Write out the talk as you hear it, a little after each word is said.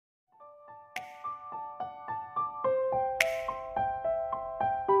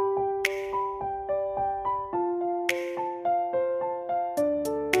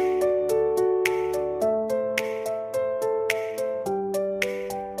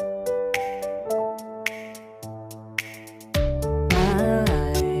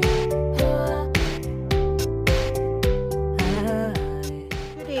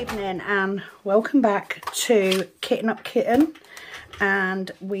welcome back to Kitten Up Kitten,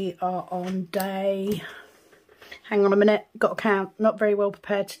 and we are on day, hang on a minute, got to count, not very well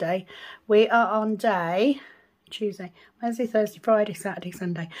prepared today. We are on day, Tuesday, Wednesday, Thursday, Friday, Saturday,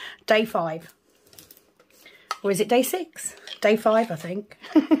 Sunday, day 5. Or is it day 6? Day 5, I think,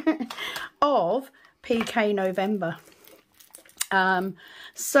 of PK November.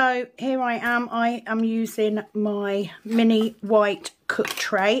 So here I am using my mini white cook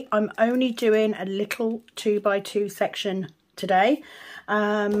tray. I'm only doing a little 2x2 section today.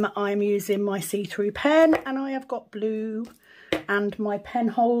 I'm using my see-through pen, and I have got blue and my pen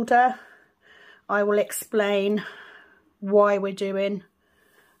holder. I will explain why we're doing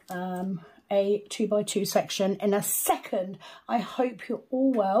a 2x2 section in a second. I hope you're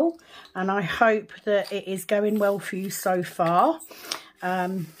all well, and I hope that it is going well for you so far.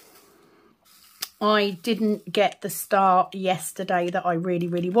 I didn't get the start yesterday that I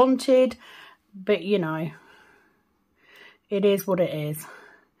really wanted, but you know, it is what it is.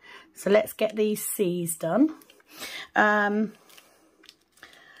 So let's get these C's done.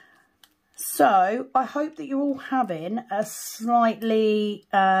 So I hope that you're all having a slightly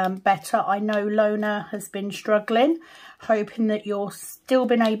better. I know Lona has been struggling, hoping that you're still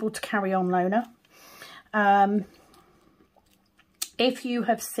been able to carry on, Lona. If you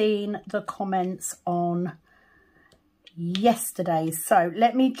have seen the comments on yesterday, so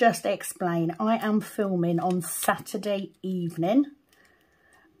let me just explain. I am filming on Saturday evening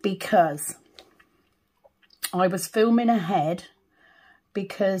because I was filming ahead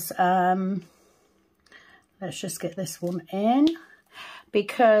because let's just get this one in,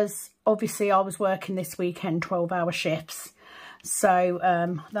 because obviously I was working this weekend 12-hour shifts. So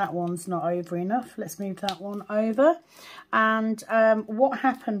that one's not over enough. Let's move that one over. And what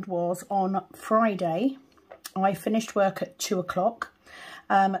happened was, on Friday, I finished work at 2 o'clock.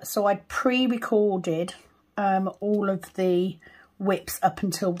 So I'd pre-recorded all of the whips up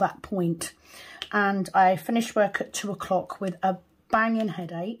until that point. And I finished work at 2 o'clock with a banging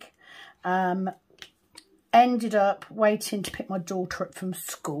headache. Ended up waiting to pick my daughter up from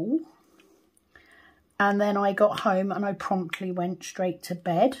school. And then I got home and I promptly went straight to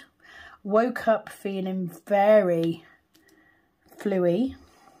bed. Woke up feeling very fluey.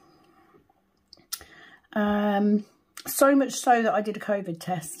 So much so that I did a COVID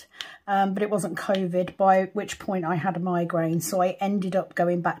test. But it wasn't COVID, by which point I had a migraine. So I ended up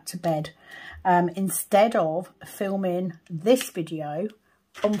going back to bed. Instead of filming this video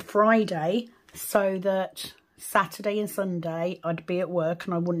on Friday, so that Saturday and Sunday I'd be at work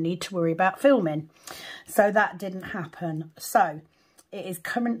and I wouldn't need to worry about filming. So that didn't happen. So it is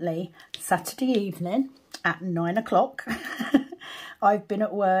currently Saturday evening at 9 o'clock. I've been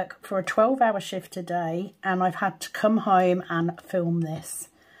at work for a 12-hour shift today, and I've had to come home and film this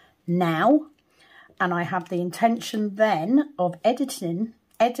now. And I have the intention then of editing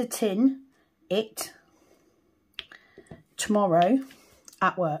it tomorrow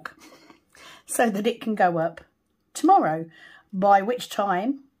at work, so that it can go up tomorrow, by which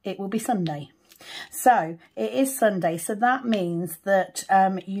time it will be Sunday. So it is Sunday, so that means that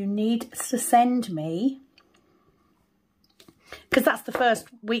you need to send me, because that's the first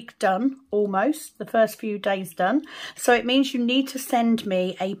week done, almost the first few days done, so it means you need to send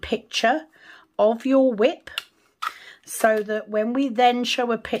me a picture of your whip, so that when we then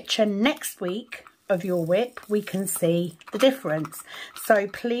show a picture next week of your whip, we can see the difference. So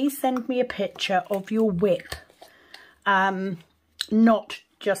please send me a picture of your whip, not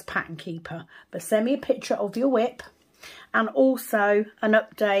just pattern keeper, but send me a picture of your whip, and also an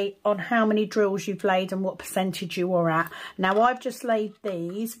update on how many drills you've laid and what percentage you are at. Now I've just laid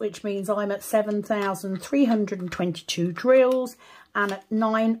these, which means I'm at 7,322 drills and at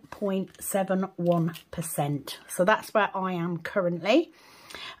 9.71%. So that's where I am currently.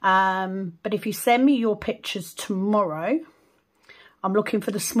 But if you send me your pictures tomorrow, I'm looking for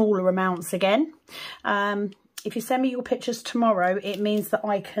the smaller amounts again. If you send me your pictures tomorrow, it means that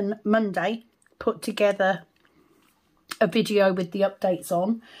I can Monday put together a video with the updates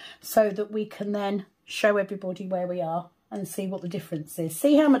on, so that we can then show everybody where we are and see what the difference is.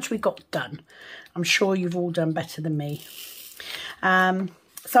 See how much we got done. I'm sure you've all done better than me. So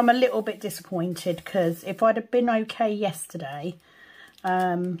I'm a little bit disappointed, because if I'd have been okay yesterday,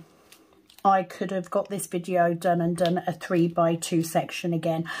 I could have got this video done and done a 3x2 section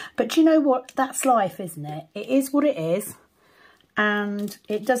again. But do you know what? That's life, isn't it? It is what it is. And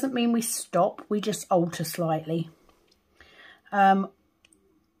it doesn't mean we stop. We just alter slightly.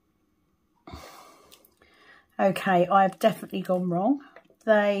 Okay, I've definitely gone wrong.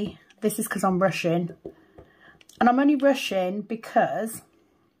 This is because I'm rushing. And I'm only rushing because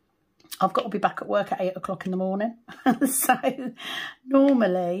I've got to be back at work at 8 o'clock in the morning. So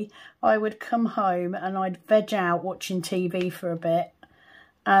normally I would come home and I'd veg out watching TV for a bit,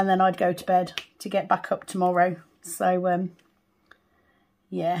 and then I'd go to bed to get back up tomorrow. So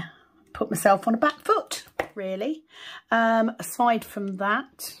yeah, put myself on a back foot, really. Aside from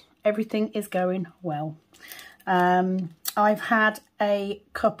that, everything is going well. I've had a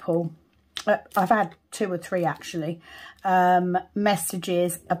couple, I've had 2 or 3 actually,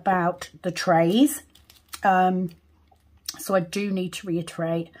 messages about the trays. So I do need to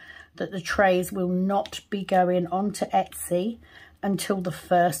reiterate that the trays will not be going onto Etsy until the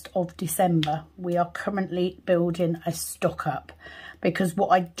 1st of December. We are currently building a stock up, because what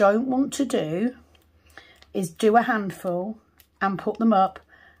I don't want to do is do a handful and put them up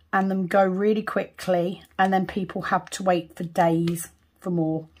and them go really quickly, and then people have to wait for days for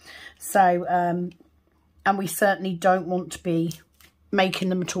more. So, and we certainly don't want to be making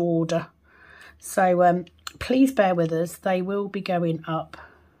them to order. So please bear with us. They will be going up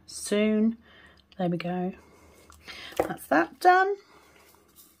soon. There we go. That's that done.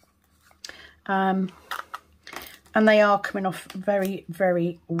 And they are coming off very,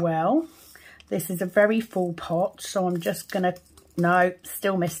 very well. This is a very full pot, so I'm just going to, no,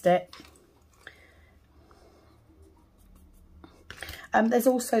 still missed it. There's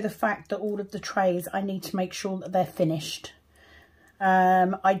also the fact that all of the trays, I need to make sure that they're finished.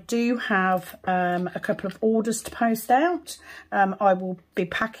 I do have a couple of orders to post out. I will be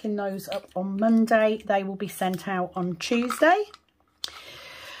packing those up on Monday. They will be sent out on Tuesday.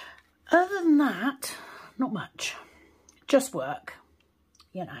 Other than that, not much. Just work,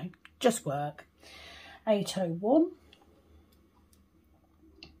 you know, just work. 8:01.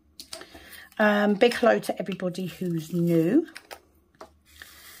 Big hello to everybody who's new.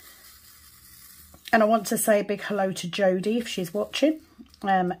 And I want to say a big hello to Jodie if she's watching.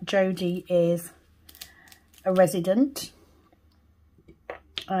 Jodie is a resident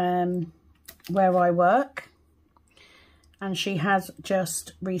where I work, and she has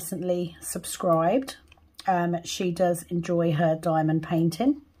just recently subscribed. She does enjoy her diamond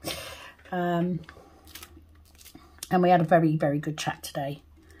painting, and we had a very, very good chat today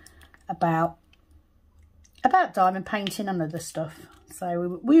about diamond painting and other stuff.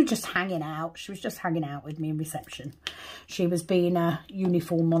 So we were just hanging out. She was just hanging out with me in reception. She was being a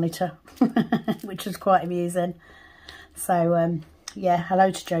uniform monitor, which was quite amusing. So, yeah,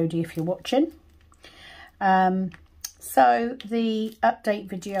 hello to Jodie if you're watching. So the update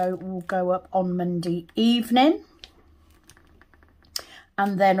video will go up on Monday evening.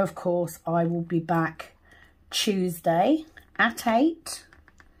 And then, of course, I will be back Tuesday at 8,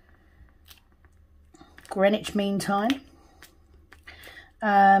 Greenwich Mean Time.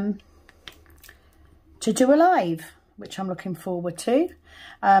 To do a live, which I'm looking forward to.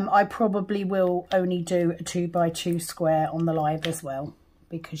 I probably will only do a 2x2 square on the live as well,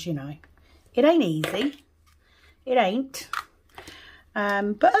 because, you know, it ain't easy. It ain't. But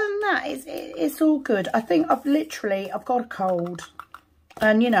other than that, it's all good. I think I've got a cold,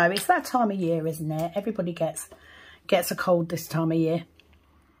 and, you know, it's that time of year, isn't it? Everybody gets a cold this time of year.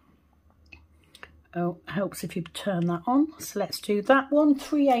 Oh, helps if you turn that on. So let's do that one,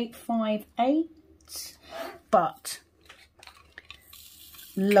 3858. But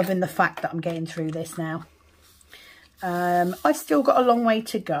loving the fact that I'm getting through this now. I've still got a long way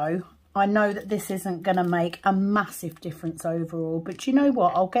to go. I know that this isn't going to make a massive difference overall, but you know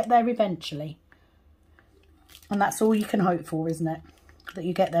what? I'll get there eventually. And that's all you can hope for, isn't it? That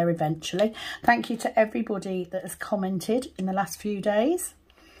you get there eventually. Thank you to everybody that has commented in the last few days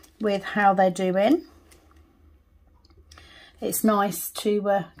with how they're doing. It's nice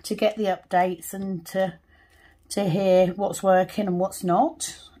to get the updates and to hear what's working and what's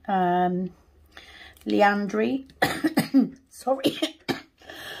not. Leandri, sorry,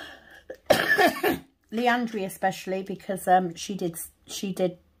 Leandri especially, because she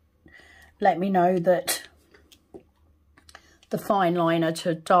did let me know that the fine liner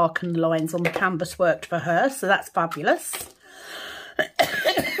to darken the lines on the canvas worked for her, so that's fabulous.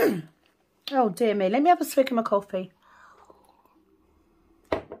 Oh dear me, let me have a swig of my coffee.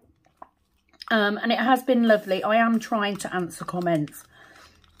 And it has been lovely. I am trying to answer comments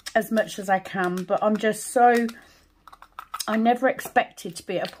as much as I can, but I'm just so, I never expected to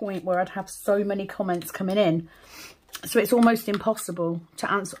be at a point where I'd have so many comments coming in. So it's almost impossible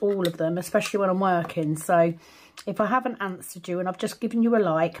to answer all of them, especially when I'm working. So if I haven't answered you and I've just given you a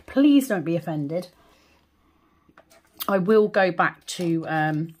like, please don't be offended. I will go back to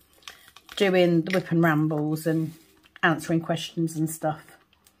doing the whip and rambles and answering questions and stuff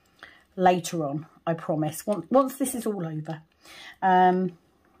later on, I promise, once this is all over.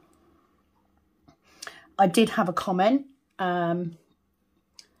 I did have a comment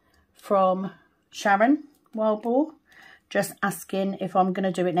from Sharon Wildboar just asking if I'm going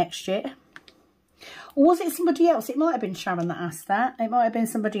to do it next year. Or was it somebody else? It might have been Sharon that asked that. It might have been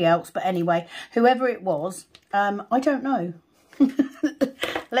somebody else. But anyway, whoever it was, I don't know.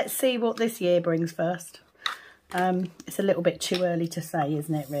 Let's see what this year brings first. It's a little bit too early to say,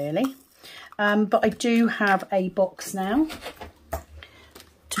 isn't it, really? But I do have a box now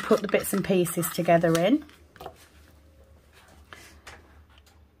to put the bits and pieces together in.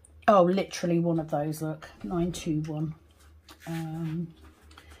 Oh, literally one of those, look. 921.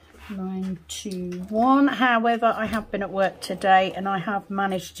 921. However, I have been at work today and I have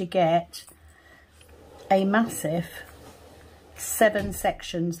managed to get a massive 7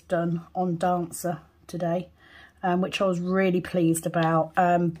 sections done on Dancer today, which I was really pleased about.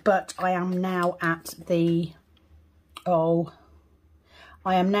 But I am now at the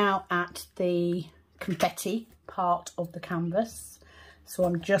confetti part of the canvas, so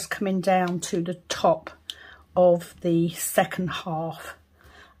I'm just coming down to the top of the second half.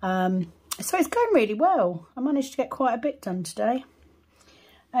 So it's going really well. I managed to get quite a bit done today.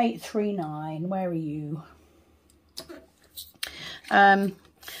 839, where are you? So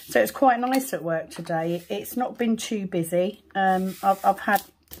it's quite nice at work today. It's not been too busy. I've had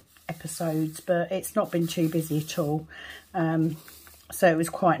episodes, but it's not been too busy at all. So it was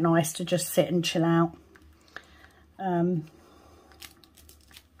quite nice to just sit and chill out.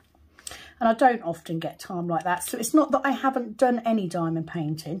 And I don't often get time like that. So it's not that I haven't done any diamond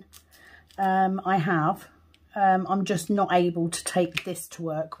painting. I have. I'm just not able to take this to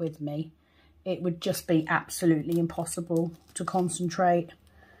work with me. It would just be absolutely impossible to concentrate.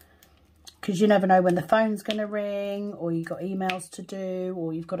 Because you never know when the phone's going to ring, or you've got emails to do,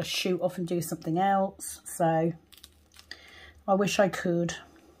 or you've got to shoot off and do something else. So I wish I could.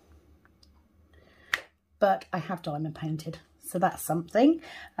 But I have diamond painted. So that's something.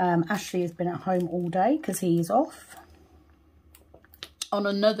 Ashley has been at home all day because he's off. On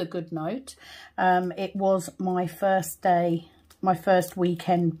another good note, it was my first day, my first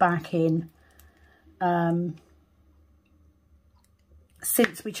weekend back in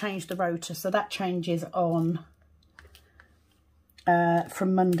since we changed the rota. So that changes on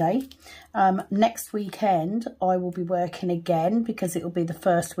from Monday. Next weekend I will be working again because it will be the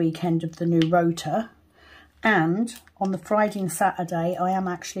first weekend of the new rota. And on the Friday and Saturday, I am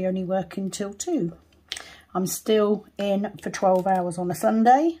actually only working till 2. I'm still in for 12 hours on a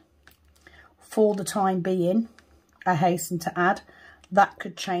Sunday. For the time being, I hasten to add, that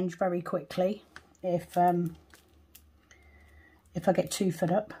could change very quickly if I get too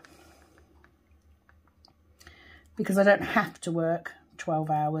fed up. Because I don't have to work 12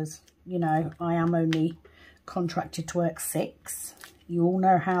 hours. You know, I am only contracted to work 6. You all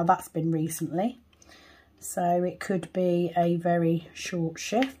know how that's been recently. So it could be a very short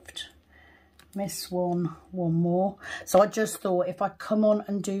shift. Miss one more. So I just thought if I come on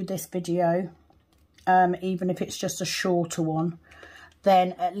and do this video, even if it's just a shorter one,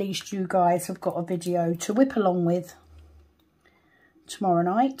 then at least you guys have got a video to whip along with tomorrow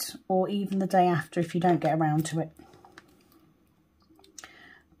night, or even the day after if you don't get around to it.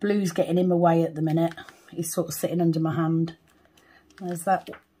 Blue's getting in my way at the minute. He's sort of sitting under my hand. There's that.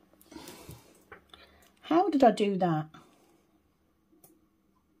 How did I do that?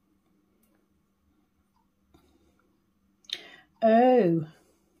 Oh.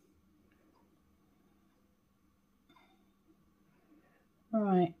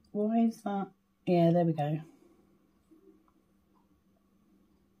 Right, why is that? Yeah, there we go.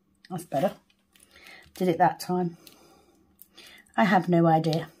 That's better. Did it that time. I have no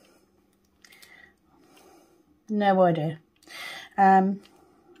idea. No idea.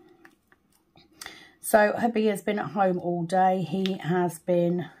 So hubby has been at home all day. He has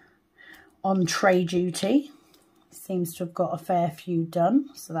been on tray duty. Seems to have got a fair few done,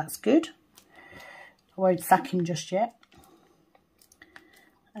 so that's good. I won't sack him just yet.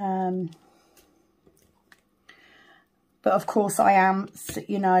 But of course I am,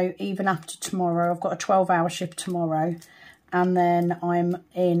 you know, even after tomorrow, I've got a 12-hour shift tomorrow, and then I'm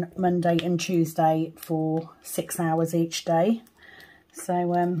in Monday and Tuesday for 6 hours each day.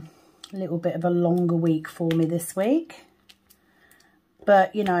 So a little bit of a longer week for me this week.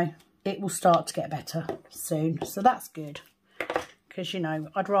 But, you know, it will start to get better soon. So that's good. Because, you know,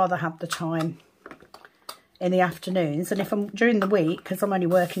 I'd rather have the time in the afternoons. And if I'm during the week, because I'm only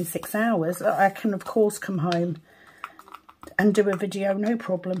working 6 hours, I can, of course, come home and do a video, no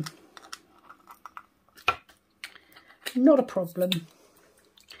problem. Not a problem.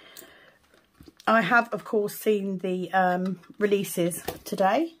 I have, of course, seen the releases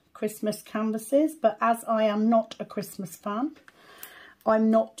today, Christmas canvases, but as I am not a Christmas fan, I'm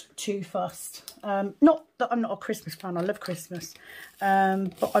not too fussed. Not that I'm not a Christmas fan, I love Christmas,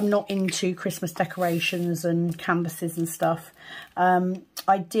 but I'm not into Christmas decorations and canvases and stuff.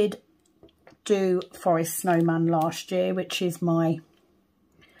 I did do Forest Snowman last year, which is my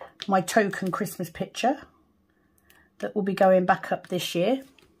token Christmas picture that will be going back up this year.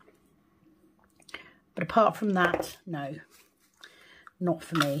 But apart from that, no, not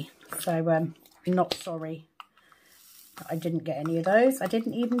for me. So not sorry that I didn't get any of those. I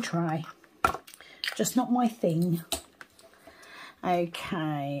didn't even try. Just not my thing.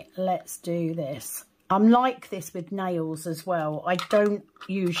 Okay, let's do this. I'm like this with nails as well. I don't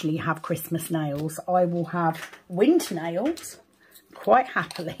usually have Christmas nails. I will have winter nails quite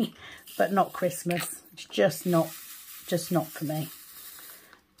happily, but not Christmas. It's just not for me.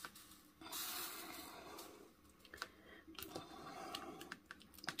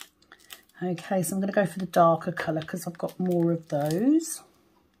 Okay, so I'm going to go for the darker colour because I've got more of those.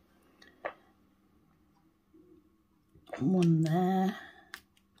 One there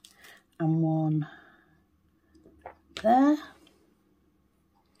and one there.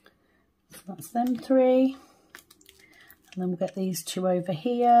 So that's them three. And then we'll get these two over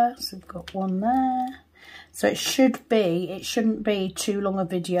here. So we've got one there. So it shouldn't be too long a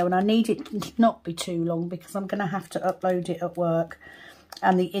video, and I need it to not be too long because I'm going to have to upload it at work,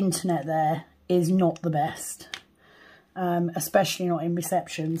 and the internet there is not the best, especially not in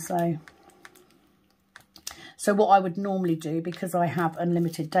reception. So what I would normally do, because I have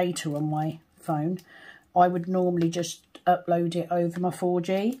unlimited data on my phone, I would normally just upload it over my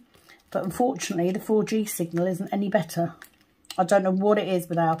 4G. But unfortunately, the 4G signal isn't any better. I don't know what it is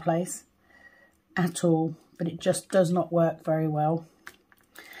with our place at all, but it just does not work very well.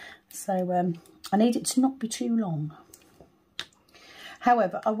 So I need it to not be too long.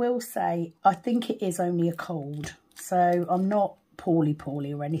 However, I will say, I think it is only a cold. So I'm not poorly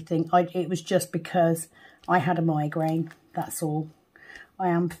or anything. It was just because I had a migraine, that's all. I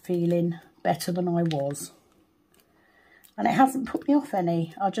am feeling better than I was. And it hasn't put me off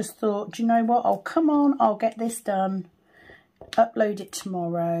any. I just thought, do you know what? Oh, come on, I'll get this done. Upload it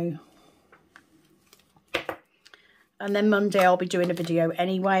tomorrow. And then Monday I'll be doing a video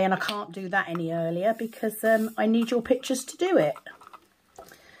anyway. And I can't do that any earlier because I need your pictures to do it.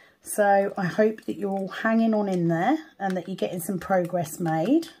 So I hope that you're all hanging on in there and that you're getting some progress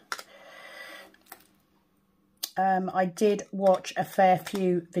made. I did watch a fair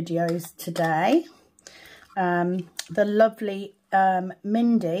few videos today. The lovely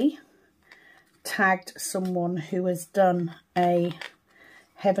Mindy tagged someone who has done a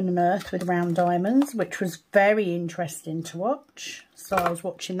Heaven and Earth with round diamonds, which was very interesting to watch. So I was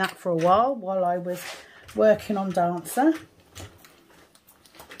watching that for a while I was working on Dancer.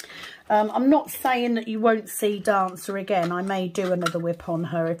 I'm not saying that you won't see Dancer again. I may do another whip on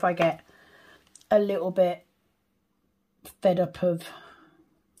her if I get a little bit fed up of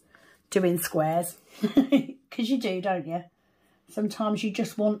doing squares. Because you do, don't you? Sometimes you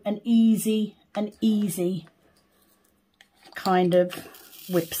just want an easy kind of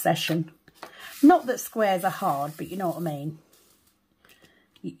whip session. Not that squares are hard, but you know what I mean.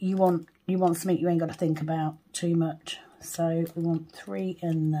 You want something you ain't got to think about too much. So we want 3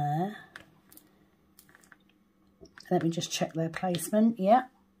 in there. Let me just check their placement. Yeah,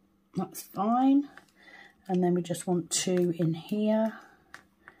 that's fine. And then we just want 2 in here,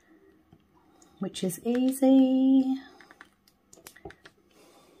 which is easy.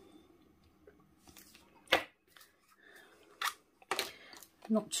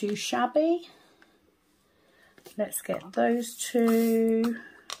 Not too shabby. Let's get those 2.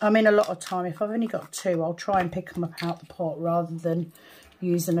 I mean, a lot of time, if I've only got 2, I'll try and pick them up out the pot rather than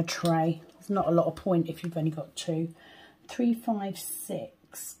using a tray. There's not a lot of point if you've only got 2. 3, 5,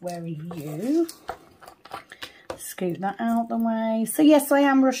 6. Where are you? Scoot that out the way. So yes, I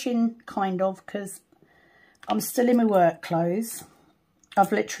am rushing kind of because I'm still in my work clothes.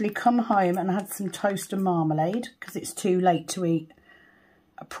 I've literally come home and had some toast and marmalade because it's too late to eat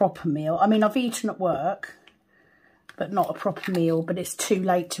a proper meal. I mean, I've eaten at work, but not a proper meal, but it's too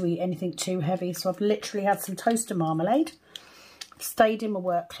late to eat anything too heavy. So I've literally had some toast and marmalade. I've stayed in my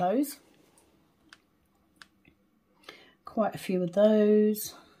work clothes. Quite a few of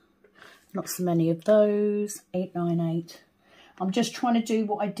those. Not so many of those. 8, 9, 8. I'm just trying to do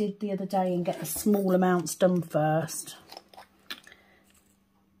what I did the other day and get the small amounts done first.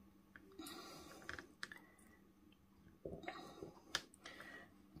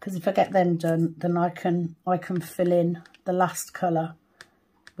 Because if I get them done, then I can fill in the last colour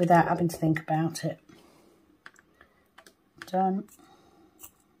without having to think about it. Done.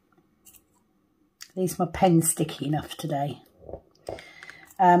 At least my pen's sticky enough today.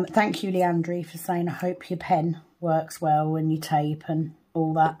 Thank you, Leandri, for saying I hope your pen works well and your tape and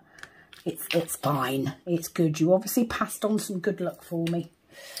all that. It's fine. It's good. You obviously passed on some good luck for me.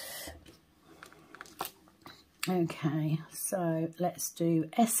 Okay, so let's do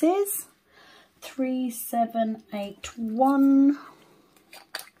S's. 3, 7, 8, 1.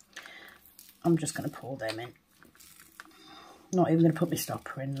 I'm just going to pour them in. Not even going to put my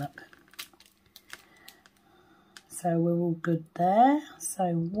stopper in, look. So we're all good there. So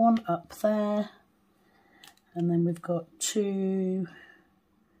 1 up there. And then we've got 2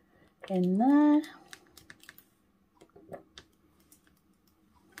 in there.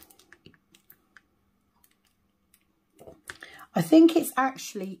 I think it's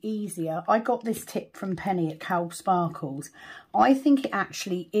actually easier. I got this tip from Penny at Cal Sparkles. I think it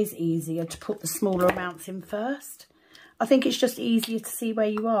actually is easier to put the smaller amounts in first. I think it's just easier to see where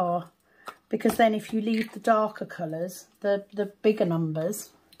you are, because then if you leave the darker colours, the bigger numbers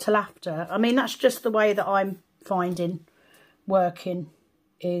till after. I mean, that's just the way that I'm finding working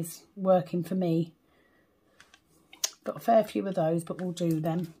for me. Got a fair few of those, but we'll do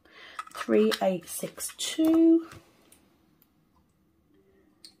them. 3, 8, 6, 2.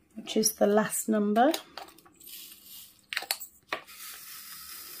 Which is the last number.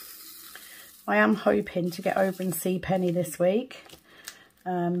 I am hoping to get over and see Penny this week.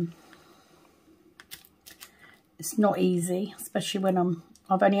 It's not easy, especially when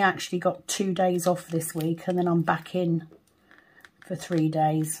I've only actually got 2 days off this week, and then I'm back in for 3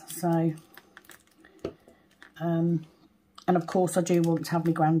 days. So, and of course I do want to have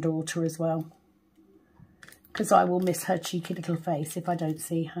my granddaughter as well, because I will miss her cheeky little face if I don't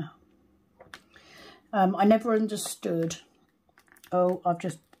see her. I never understood. Oh, I've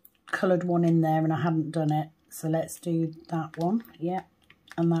just coloured one in there and I hadn't done it. So let's do that one. Yeah.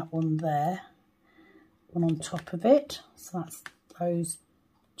 And that one there. One on top of it. So that's those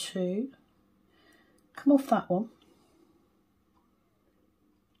 2. Come off that one.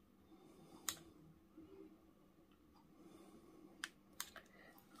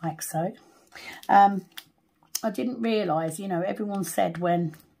 Like so. I didn't realise, you know, everyone said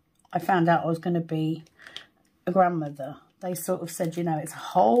when I found out I was going to be a grandmother, they sort of said, you know, it's a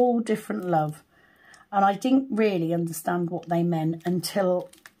whole different love. And I didn't really understand what they meant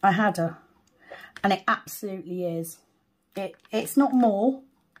until I had her. And it absolutely is. It's not more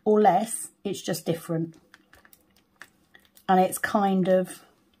or less, it's just different. And it's kind of,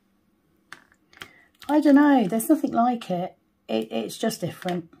 I don't know, there's nothing like it. It's just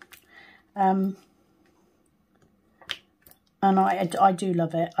different. And I do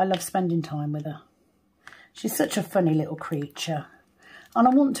love it. I love spending time with her. She's such a funny little creature. And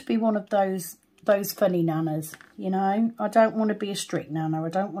I want to be one of those funny nanas, you know. I don't want to be a strict nana. I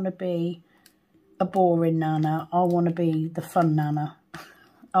don't want to be a boring nana. I want to be the fun nana.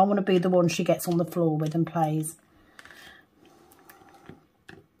 I want to be the one she gets on the floor with and plays.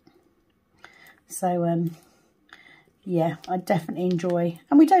 So, yeah, I definitely enjoy.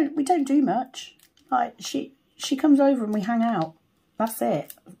 And we don't do much. Like, she comes over and we hang out. That's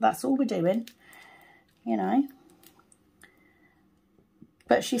it. That's all we're doing, you know.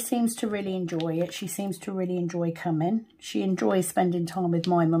 But she seems to really enjoy it. She seems to really enjoy coming. She enjoys spending time with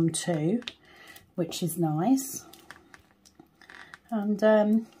my mum too, which is nice.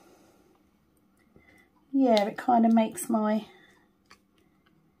 And, yeah, it kind of makes my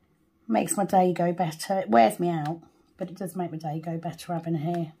day go better. It wears me out, but it does make my day go better having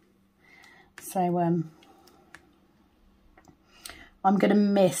her here. So, I'm going to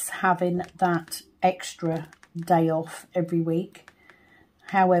miss having that extra day off every week.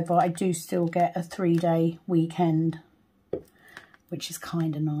 However, I do still get a 3-day weekend, which is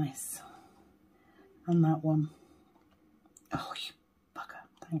kind of nice. And that one. Oh, you bugger.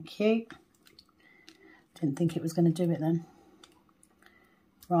 Thank you. Didn't think it was going to do it then.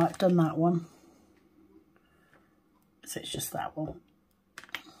 Right, done that one. So it's just that one.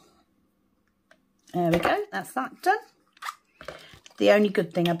 There we go. That's that done. The only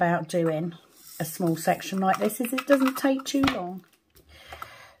good thing about doing a small section like this is it doesn't take too long.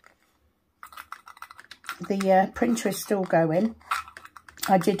 The printer is still going.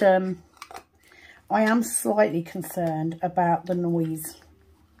 I am slightly concerned about the noise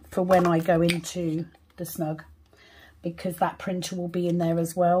for when I go into the snug, because that printer will be in there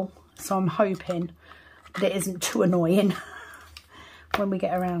as well. So I'm hoping that it isn't too annoying when we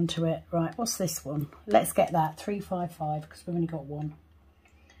get around to it. Right, what's this one? Let's get that 355, because we've only got one.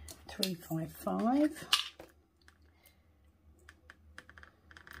 355.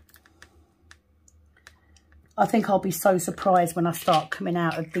 I think I'll be so surprised when I start coming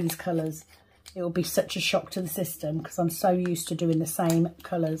out of these colours it will be such a shock to the system because I'm so used to doing the same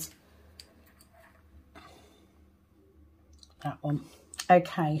colours. That one.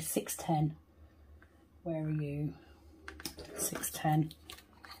 Okay, 610. Where are you? 610.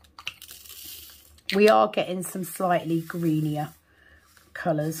 We are getting some slightly greenier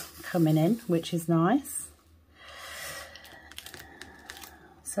colours coming in, which is nice.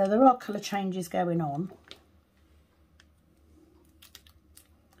 So there are colour changes going on.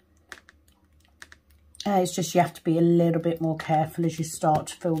 It's just you have to be a little bit more careful as you start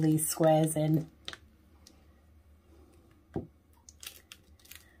to fill these squares in.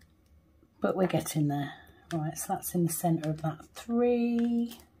 But we're getting there. Right, so that's in the centre of that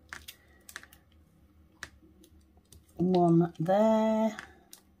 3. One there.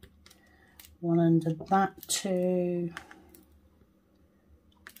 One under that 2.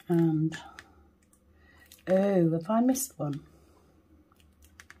 And, oh, have I missed one?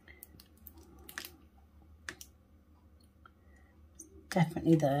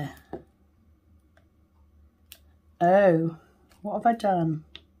 Definitely there. Oh, what have I done?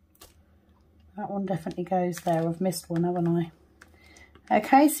 That one definitely goes there. I've missed one, haven't I?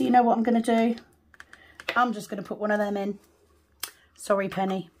 Okay, so you know what I'm going to do? I'm just going to put one of them in. Sorry,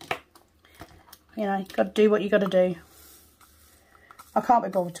 Penny. You know, you've got to do what you got to do. I can't be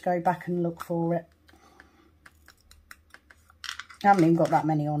bothered to go back and look for it. I haven't even got that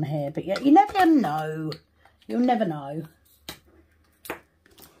many on here, but yeah, you never know. You'll never know.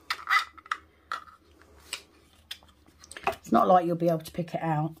 It's not like you'll be able to pick it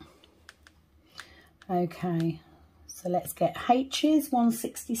out. Okay, so let's get H's,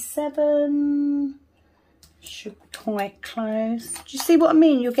 167. Should be quite close. Do you see what I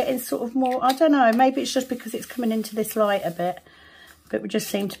mean? You're getting sort of more, I don't know, maybe it's just because it's coming into this light a bit. But we just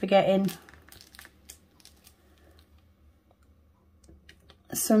seem to be getting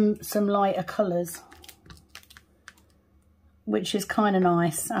some lighter colours, which is kind of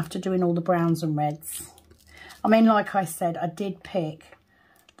nice after doing all the browns and reds. I mean, like I said, I did pick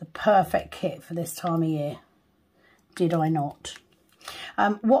the perfect kit for this time of year. Did I not?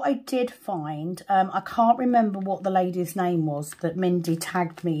 What I did find, I can't remember what the lady's name was that Mindy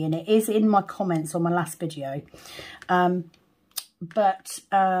tagged me in. It is in my comments on my last video. But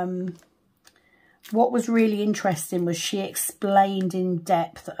what was really interesting was she explained in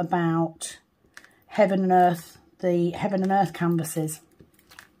depth about Heaven and Earth, the Heaven and Earth canvases,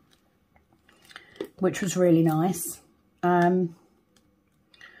 which was really nice.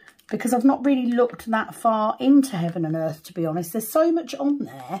 Because I've not really looked that far into Heaven and Earth, to be honest. There's so much on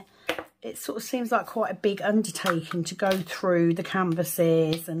there. It sort of seems like quite a big undertaking to go through the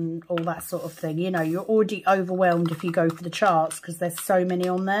canvases and all that sort of thing. You know, you're already overwhelmed if you go for the charts because there's so many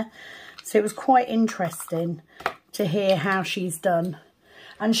on there. So it was quite interesting to hear how she's done.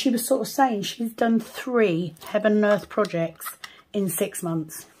 And she was sort of saying she's done 3 Heaven and Earth projects in 6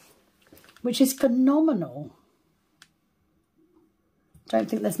 months, which is phenomenal. Don't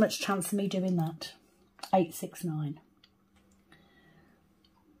think there's much chance of me doing that. 869.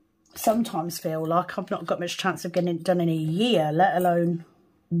 Sometimes feel like I've not got much chance of getting it done in a year, let alone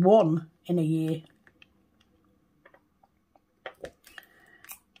 1 in a year.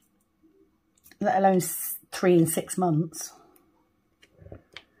 Let alone 3 in 6 months.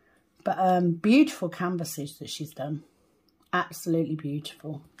 But beautiful canvases that she's done. Absolutely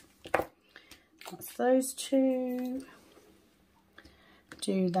beautiful. That's those 2.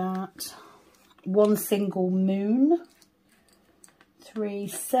 Do that. 1 single moon.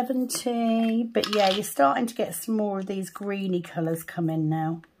 370. But yeah, you're starting to get some more of these greeny colours come in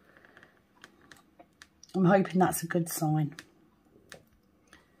now. I'm hoping that's a good sign.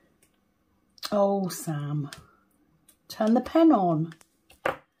 Oh, Sam. Turn the pen on.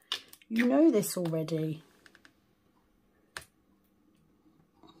 You know this already.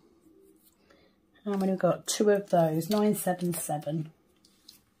 How many we've got? 2 of those. 977.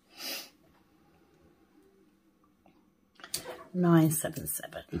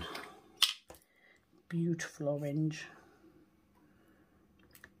 977. Beautiful orange.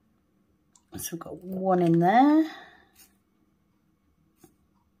 So we've got 1 in there.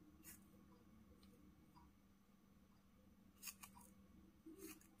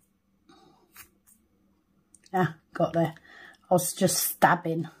 Ah, got there. I was just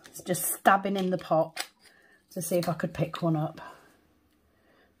stabbing in the pot to see if I could pick one up.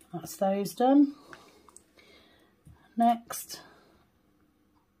 That's those done. Next,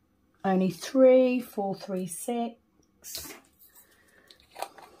 only 3, 4, 3, 6.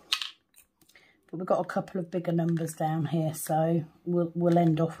 But we've got a couple of bigger numbers down here, so we'll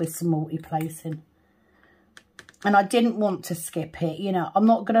end off with some multi-placing. And I didn't want to skip it, you know, I'm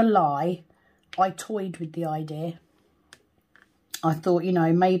not going to lie. I toyed with the idea. I thought, you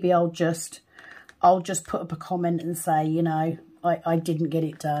know, maybe I'll just put up a comment and say, you know, I didn't get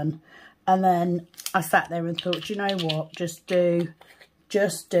it done. And then I sat there and thought, you know what, just do a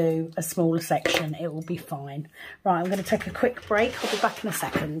smaller section. It will be fine. Right, I'm going to take a quick break. I'll be back in a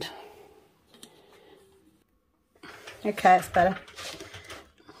second. Okay, it's better.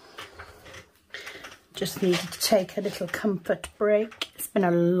 Just needed to take a little comfort break. It's been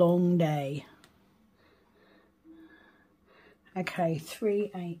a long day. Okay,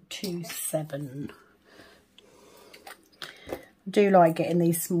 3827. I do like getting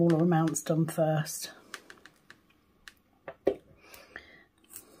these smaller amounts done first.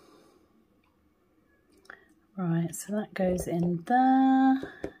 Right, so that goes in there.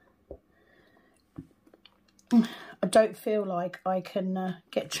 I don't feel like I can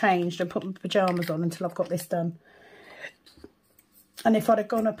get changed and put my pyjamas on until I've got this done. And if I'd have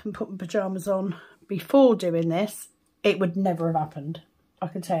gone up and put my pyjamas on before doing this, it would never have happened. I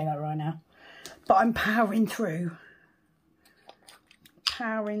can tell you that right now. But I'm powering through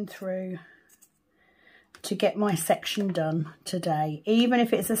to get my section done today, even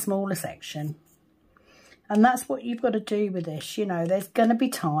if it's a smaller section. And that's what you've got to do with this. You know, there's going to be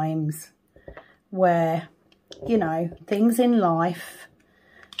times where, you know, things in life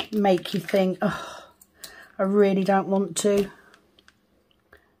make you think, oh, I really don't want to.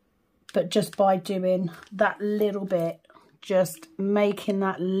 But just by doing that little bit, just making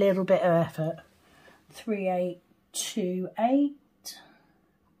that little bit of effort. 3828.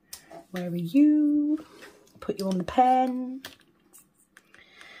 Where are you? Put you on the pen.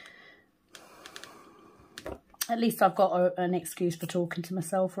 At least I've got an excuse for talking to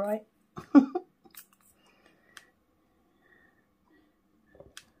myself, right?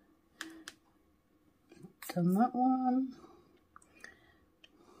 Done that one.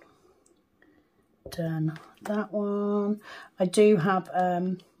 Done that one. I do have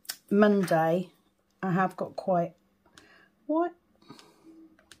Monday. I have got quite what?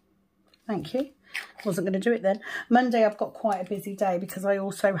 Thank you. Wasn't going to do it then. Monday I've got quite a busy day because I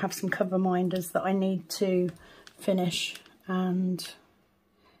also have some cover minders that I need to finish and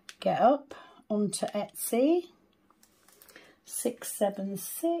get up onto Etsy.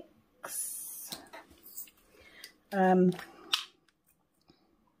 676.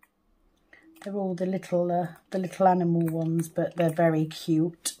 They're all the little animal ones, but they're very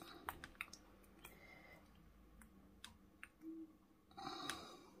cute.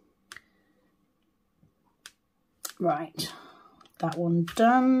 Right, that one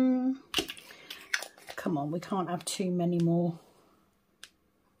done. Come on, we can't have too many more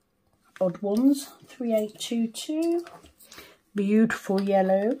odd ones. 3822. Beautiful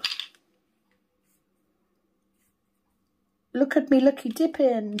yellow. Look at me lucky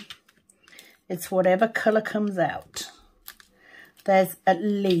dipping. It's whatever colour comes out. There's at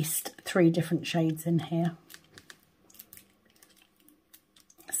least 3 different shades in here.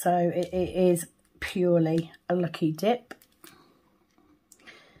 So it is purely a lucky dip.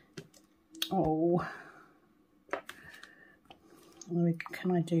 Oh.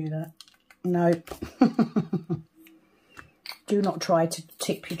 Can I do that? No. Do not try to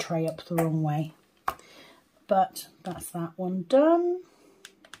tip your tray up the wrong way. But that's that one done.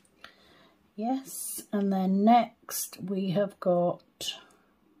 Yes, and then next we have got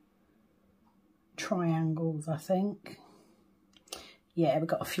triangles, I think. Yeah, we've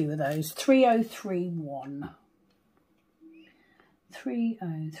got a few of those. 3031.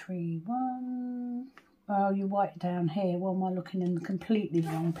 3031. Oh, you white down here. Well, am I looking in the completely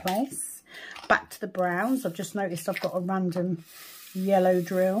wrong place? Back to the browns. I've just noticed I've got a random yellow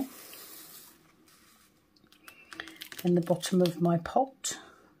drill in the bottom of my pot.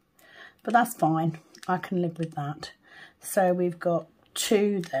 But that's fine. I can live with that. So we've got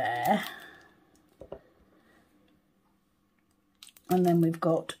 2 there. And then we've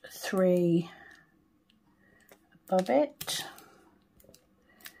got 3 above it.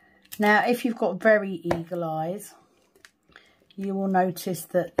 Now, if you've got very eagle eyes, you will notice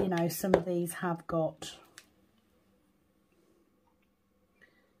that, you know, some of these have got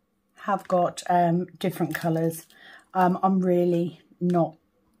different colours. I'm really not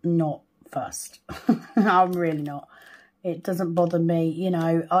fussed. I'm really not. It doesn't bother me. You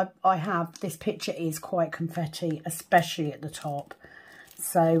know, I have, this picture is quite confetti, especially at the top.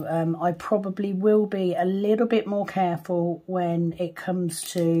 So I probably will be a little bit more careful when it comes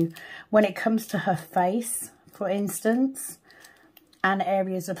to her face, for instance, and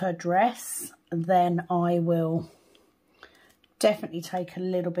areas of her dress. Then I will definitely take a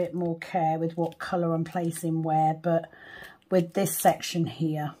little bit more care with what colour I'm placing where. But with this section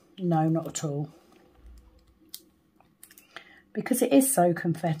here, No, not at all. Because it is so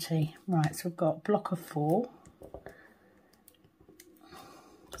confetti. Right, so we've got block of 4.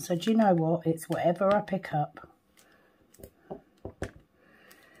 So do you know what? It's whatever I pick up.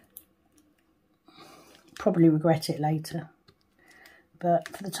 Probably regret it later. But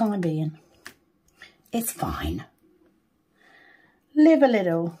for the time being, it's fine. Live a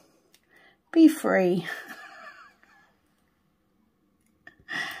little. Be free.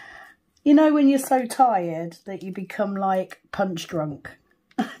 You know when you're so tired that you become like punch drunk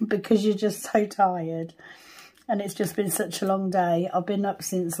because you're just so tired and it's just been such a long day. I've been up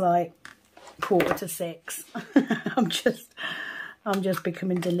since like 5:45. I'm just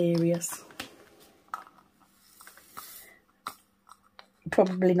becoming delirious.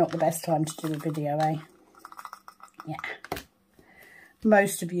 Probably not the best time to do a video, eh? Yeah.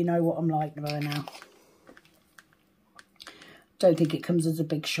 Most of you know what I'm like by now. Don't think it comes as a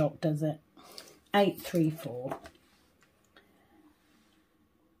big shock, does it? 834.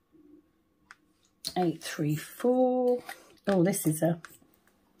 834. Oh, this is a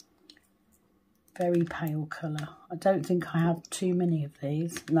very pale colour. I don't think I have too many of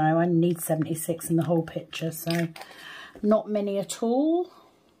these. No, I need 76 in the whole picture, so not many at all.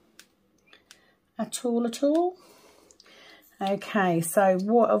 At all. Okay, so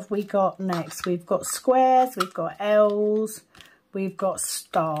what have we got next? We've got squares, we've got L's, we've got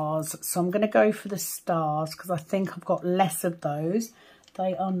stars. So I'm going to go for the stars because I think I've got less of those.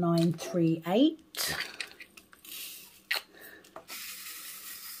 They are 938.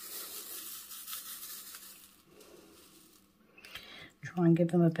 Try and give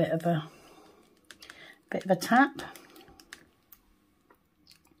them a bit of a tap.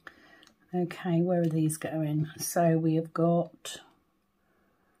 Okay, where are these going? So we have got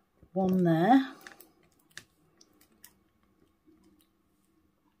one there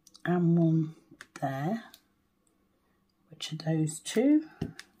and one there, which are those two,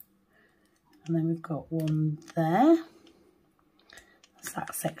 and then we've got one there. That's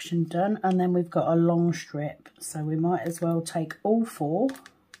that section done, and then we've got a long strip, so we might as well take all 4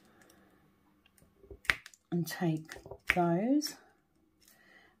 and take those,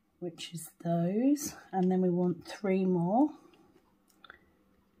 which is those, and then we want 3 more,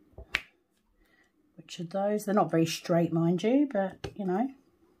 which are those. They're not very straight, mind you, but you know,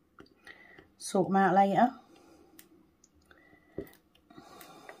 sort them out later.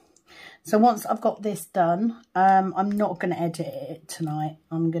 So once I've got this done, I'm not going to edit it tonight.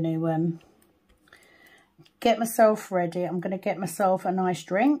 I'm going to get myself ready. I'm going to get myself a nice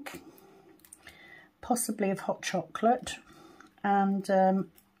drink, possibly of hot chocolate, and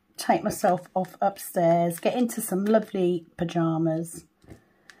take myself off upstairs, get into some lovely pyjamas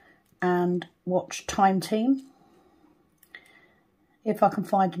and watch Time Team. If I can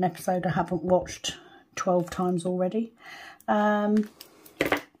find an episode I haven't watched 12 times already. And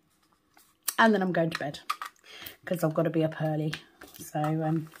then I'm going to bed because I've got to be up early.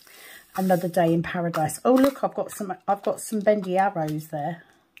 So another day in paradise. Oh look, I've got some bendy arrows there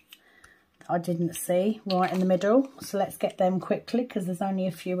that I didn't see right in the middle. So let's get them quickly because there's only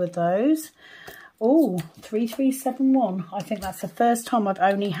a few of those. Oh, 3371. I think that's the first time I've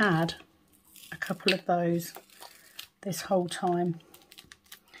only had a couple of those this whole time.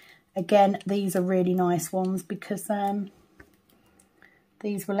 Again, these are really nice ones because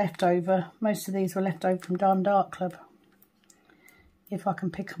these were left over. Most of these were left over from Darn Dark Club. If I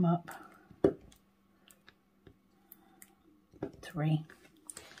can pick them up. 3.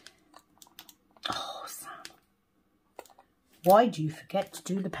 Oh, Sam. Why do you forget to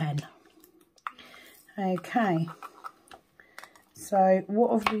do the pen? Okay. So,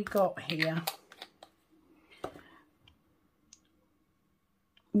 what have we got here?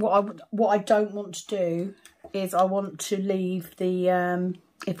 What I don't want to do is I want to leave the,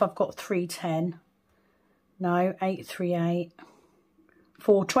 if I've got 310, no, 838,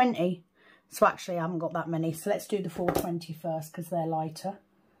 420. So actually I haven't got that many. So let's do the 420 first because they're lighter.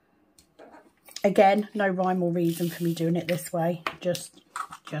 Again, no rhyme or reason for me doing it this way. Just.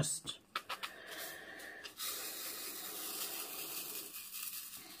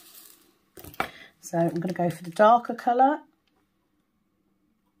 So I'm going to go for the darker colour.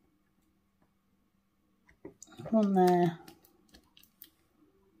 One there,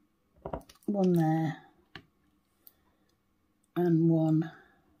 one there, and one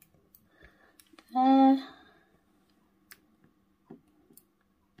there.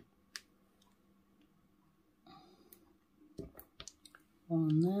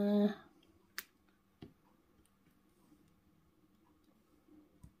 One there.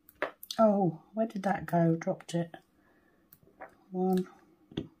 Oh, where did that go? Dropped it. 1,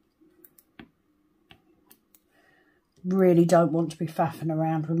 really don't want to be faffing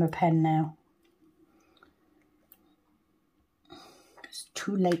around with my pen now. It's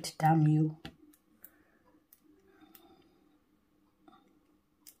too late, damn you.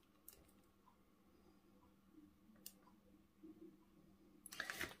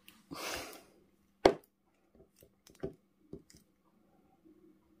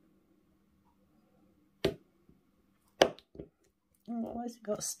 Oh, why has it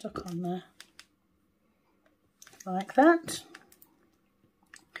got stuck on there? Like that.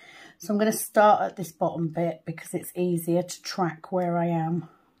 So I'm going to start at this bottom bit because it's easier to track where I am.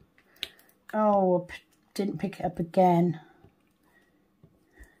 Oh, I didn't pick it up again.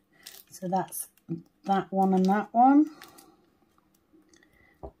 So that's that one and that one.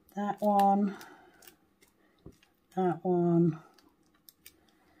 That one. That one.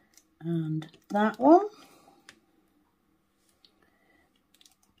 And that one.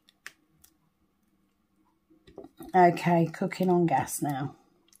 Okay, cooking on gas now.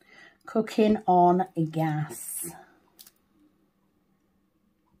 Cooking on gas.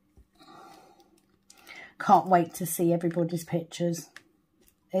 Can't wait to see everybody's pictures.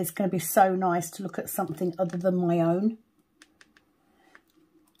 It's going to be so nice to look at something other than my own.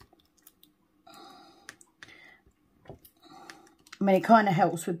 I mean, it kind of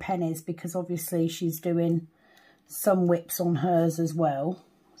helps with Penny's because obviously she's doing some whips on hers as well.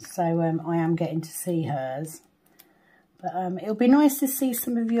 So I am getting to see hers. But it'll be nice to see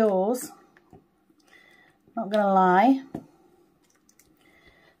some of yours. Not going to lie.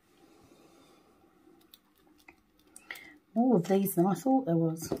 More of these than I thought there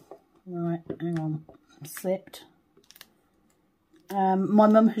was. Right, hang on. Slipped. My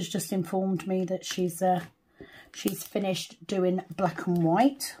mum has just informed me that she's finished doing black and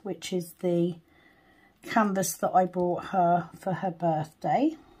white, which is the canvas that I brought her for her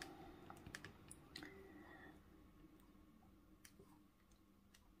birthday.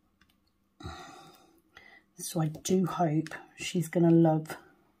 So I do hope she's going to love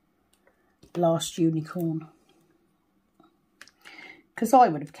Last Unicorn. Because I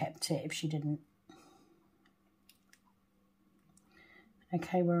would have kept it if she didn't.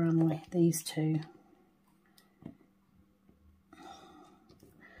 Okay, where am I? These two.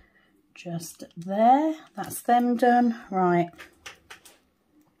 Just there. That's them done. Right.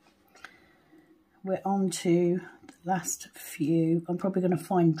 We're on to the last few. I'm probably going to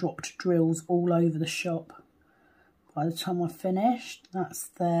find dropped drills all over the shop by the time I've finished. That's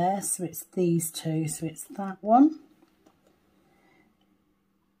there. So it's these two. So it's that one.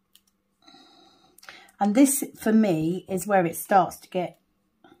 And this, for me, is where it starts to get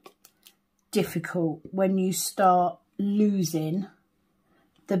difficult, when you start losing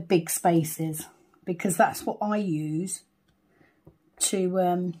the big spaces, because that's what I use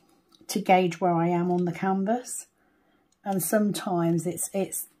to gauge where I am on the canvas. And sometimes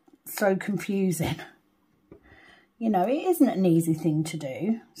it's so confusing. You know, it isn't an easy thing to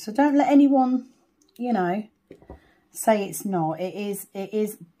do. So don't let anyone, you know, say it's not. It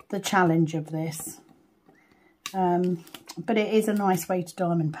is the challenge of this. But it is a nice way to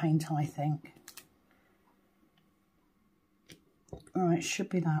diamond paint, I think. All right, should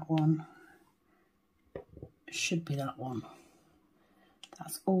be that one. Should be that one.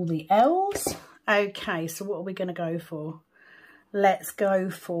 That's all the L's. Okay, so what are we going to go for? Let's go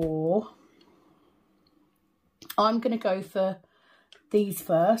for... I'm going to go for these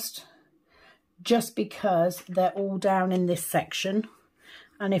first, just because they're all down in this section.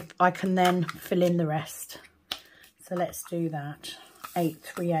 And if I can then fill in the rest. So let's do that.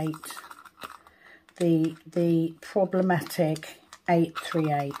 838. The problematic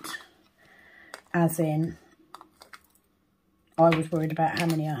 838. As in, I was worried about how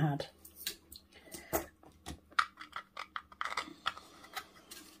many I had.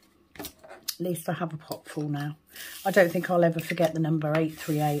 At least I have a pot full now. I don't think I'll ever forget the number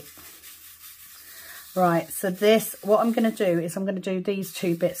 838. Right, so this, what I'm going to do is I'm going to do these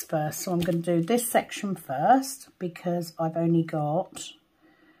two bits first. So I'm going to do this section first, because I've only got,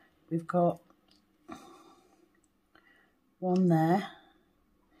 we've got one there.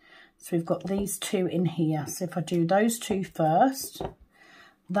 So we've got these two in here. So if I do those two first,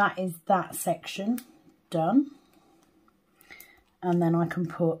 that is that section done. And then I can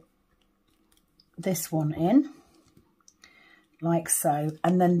put this one in, like so.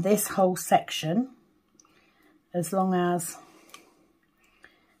 And then this whole section, as long as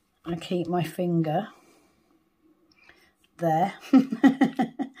I keep my finger there.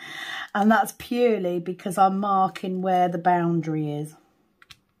 And that's purely because I'm marking where the boundary is.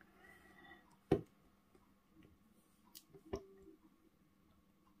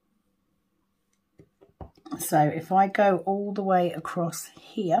 So if I go all the way across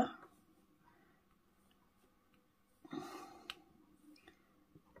here,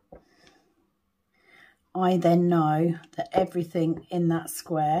 I then know that everything in that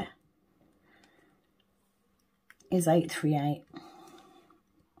square is 838.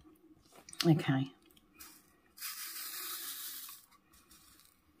 Okay.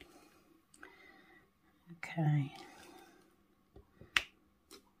 Okay.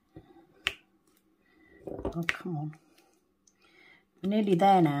 Oh, come on. We're nearly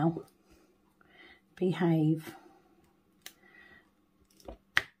there now. Behave.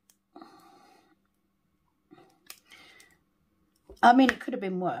 I mean, it could have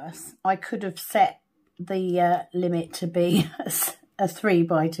been worse. I could have set the limit to be a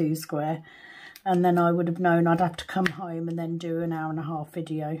 3x2 square, and then I would have known I'd have to come home and then do an 1.5-hour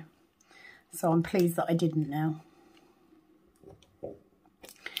video. So I'm pleased that I didn't now.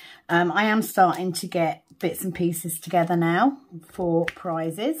 I am starting to get bits and pieces together now for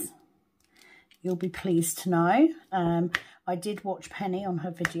prizes. You'll be pleased to know. I did watch Penny on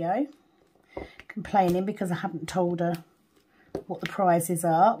her video complaining because I haven't told her what the prizes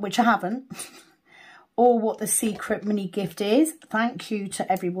are, which I haven't, or what the secret mini gift is. Thank you to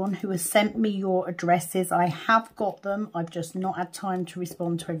everyone who has sent me your addresses. I have got them. I've just not had time to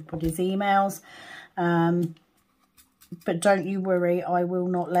respond to everybody's emails. But don't you worry, I will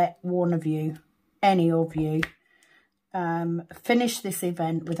not let one of you, any of you, finish this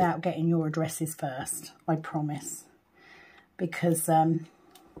event without getting your addresses first. I promise. Because I've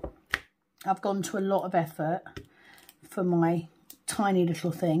gone to a lot of effort for my tiny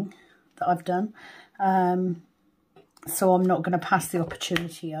little thing that I've done. So I'm not going to pass the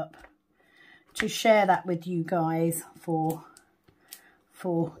opportunity up to share that with you guys for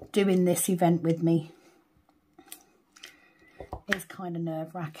doing this event with me. It's kind of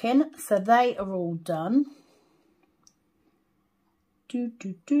nerve-wracking. So they are all done.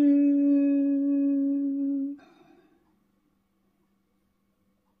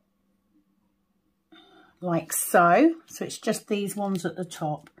 Like so. So it's just these ones at the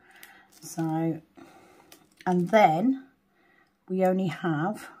top. So, and then we only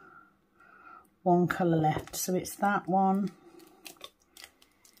have one colour left. So it's that one,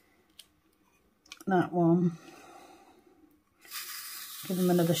 that one. Give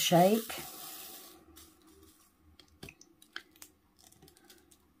them another shake.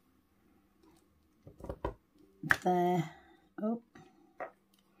 There. Oh.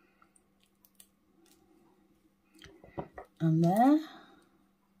 And there.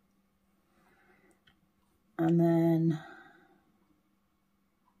 And then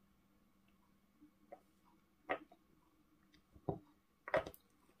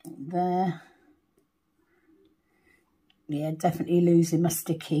there. Yeah, definitely losing my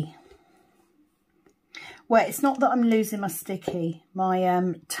sticky. Well, it's not that I'm losing my sticky.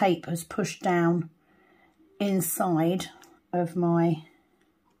 My tape has pushed down inside of my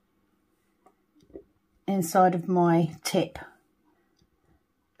tip.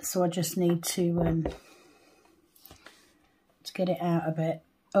 So I just need to get it out a bit.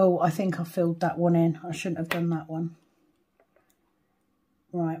 Oh, I think I filled that one in. I shouldn't have done that one.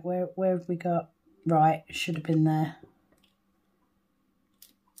 Right, where have we got? Right, it should have been there.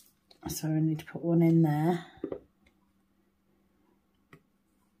 So I need to put one in there.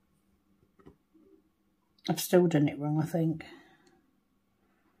 I've still done it wrong, I think.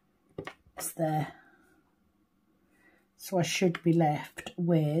 It's there. So I should be left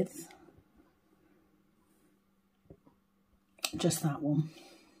with just that one.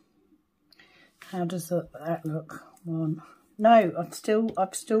 How does that look? One. No, I've still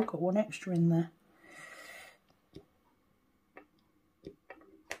got one extra in there.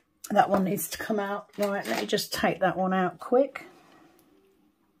 That one needs to come out. Right, let me just take that one out quick.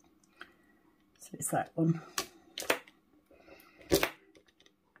 So it's that one.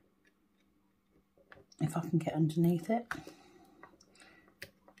 If I can get underneath it.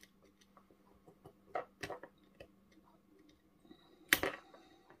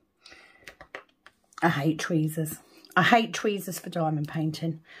 I hate tweezers. I hate tweezers for diamond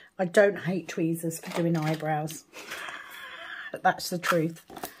painting. I don't hate tweezers for doing eyebrows. But that's the truth.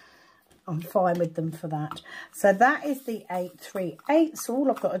 I'm fine with them for that. So that is the 838. So all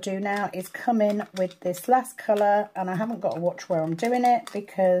I've got to do now is come in with this last colour, and I haven't got to watch where I'm doing it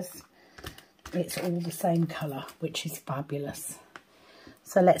because it's all the same colour, which is fabulous.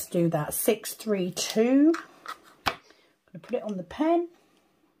 So let's do that. 632. I'm going to put it on the pen.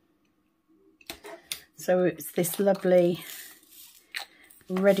 So it's this lovely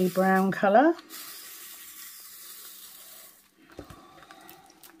reddy brown colour.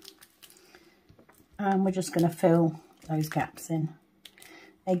 And we're just going to fill those gaps in.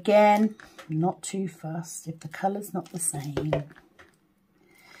 Again, not too fussed if the colour's not the same.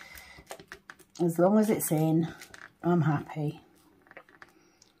 As long as it's in, I'm happy.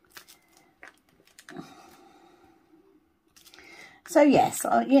 So yes,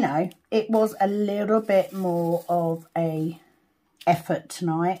 you know, it was a little bit more of a effort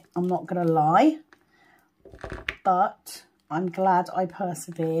tonight, I'm not going to lie. But I'm glad I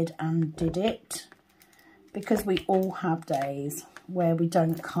persevered and did it, because we all have days where we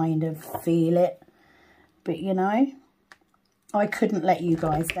don't kind of feel it. But, you know, I couldn't let you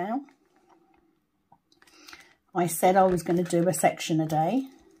guys down. I said I was going to do a section a day,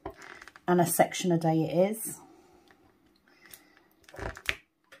 and a section a day it is.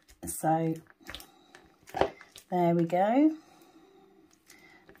 So, there we go.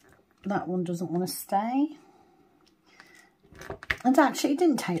 That one doesn't want to stay. And actually, it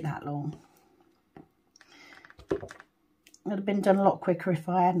didn't take that long. It would have been done a lot quicker if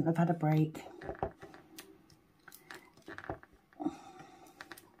I hadn't have had a break.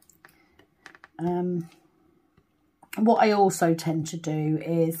 What I also tend to do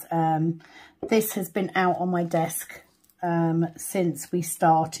is, this has been out on my desk since we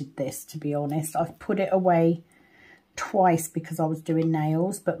started this, to be honest. I've put it away twice because I was doing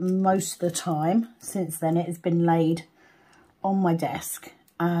nails, but most of the time since then it has been laid on my desk.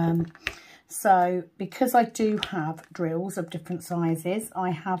 So because I do have drills of different sizes,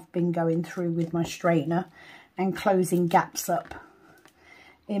 I have been going through with my straightener and closing gaps up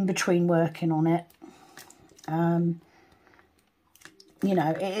in between working on it. You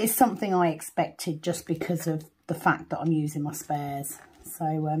know, it is something I expected just because of the fact that I'm using my spares.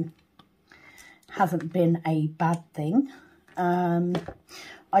 So hasn't been a bad thing.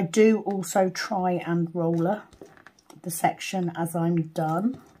 I do also try and roller the section as I'm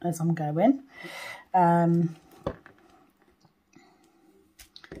done, as I'm going.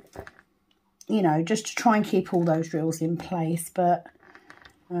 You know, just to try and keep all those drills in place, but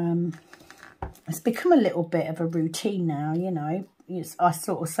it's become a little bit of a routine now, you know. I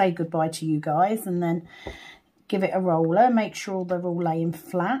sort of say goodbye to you guys and then give it a roller, make sure they're all laying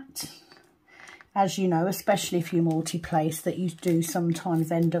flat. As you know, especially if you multi-place, that you do sometimes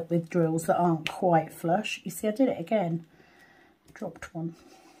end up with drills that aren't quite flush. You see, I did it again. Dropped one.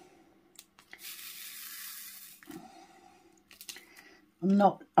 I'm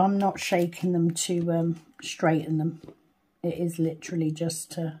not shaking them to straighten them. It is literally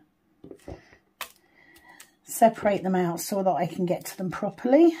just to separate them out so that I can get to them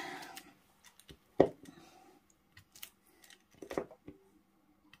properly.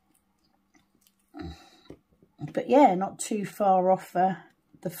 But yeah, not too far off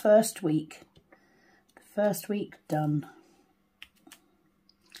the first week. The first week done.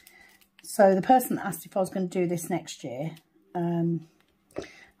 So the person that asked if I was going to do this next year,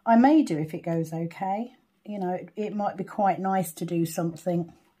 I may do if it goes okay. You know, it might be quite nice to do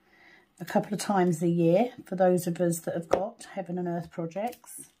something a couple of times a year for those of us that have got Heaven and Earth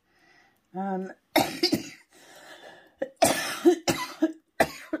projects.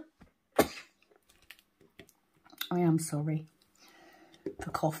 I am sorry for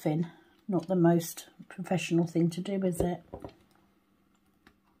coughing. Not the most professional thing to do, is it?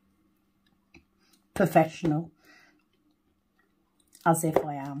 Professional. As if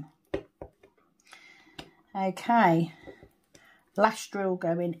I am. Okay. Lash drill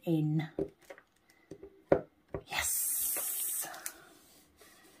going in. Yes.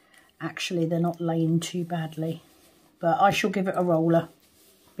 Actually, they're not laying too badly. But I shall give it a roller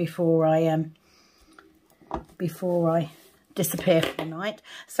before I disappear for the night.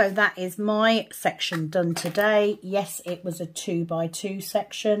 So that is my section done today. Yes, it was a 2x2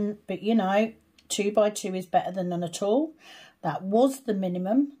 section, but you know, 2x2 is better than none at all. That was the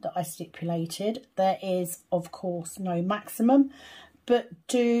minimum that I stipulated. There is, of course, no maximum, but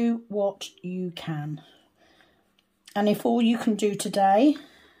do what you can. And if all you can do today,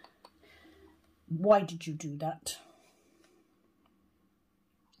 why did you do that?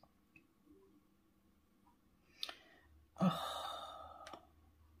 Oh.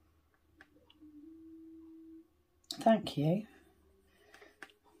 Thank you.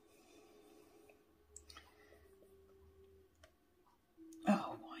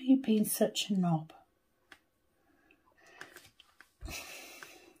 Oh, why are you being such a knob?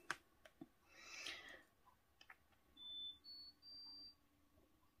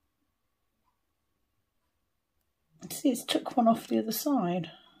 See, it's took one off the other side.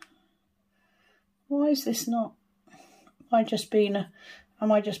 Why is this not? Am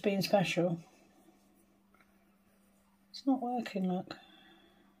I just being special? It's not working, look.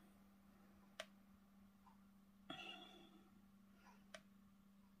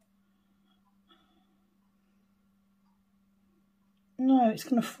 No, it's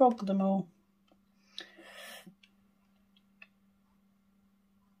going to frog them all.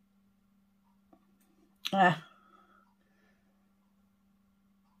 Ah.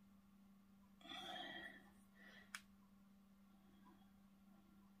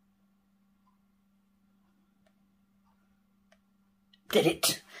 Did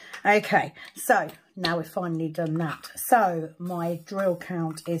it. Okay, so now we've finally done that. So my drill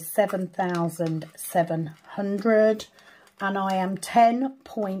count is 7,700 and I am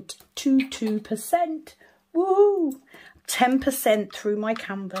 10.22%. Woo! 10% through my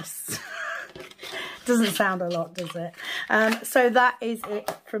canvas. Doesn't sound a lot, does it? So that is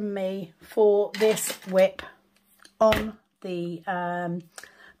it from me for this whip on the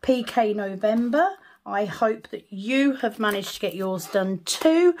PK November. I hope that you have managed to get yours done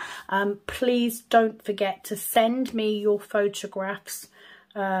too. Please don't forget to send me your photographs.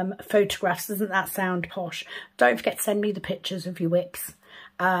 Photographs, doesn't that sound posh? Don't forget to send me the pictures of your whips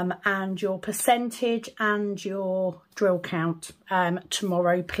and your percentage and your drill count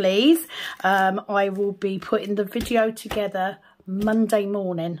tomorrow, please. I will be putting the video together Monday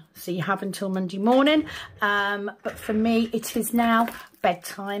morning, so you have until Monday morning. But for me, it is now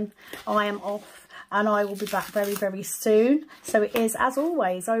bedtime. I am off. And I will be back very, very soon. So it is, as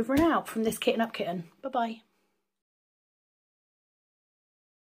always, over and out from this Kitten Up Kitten. Bye-bye.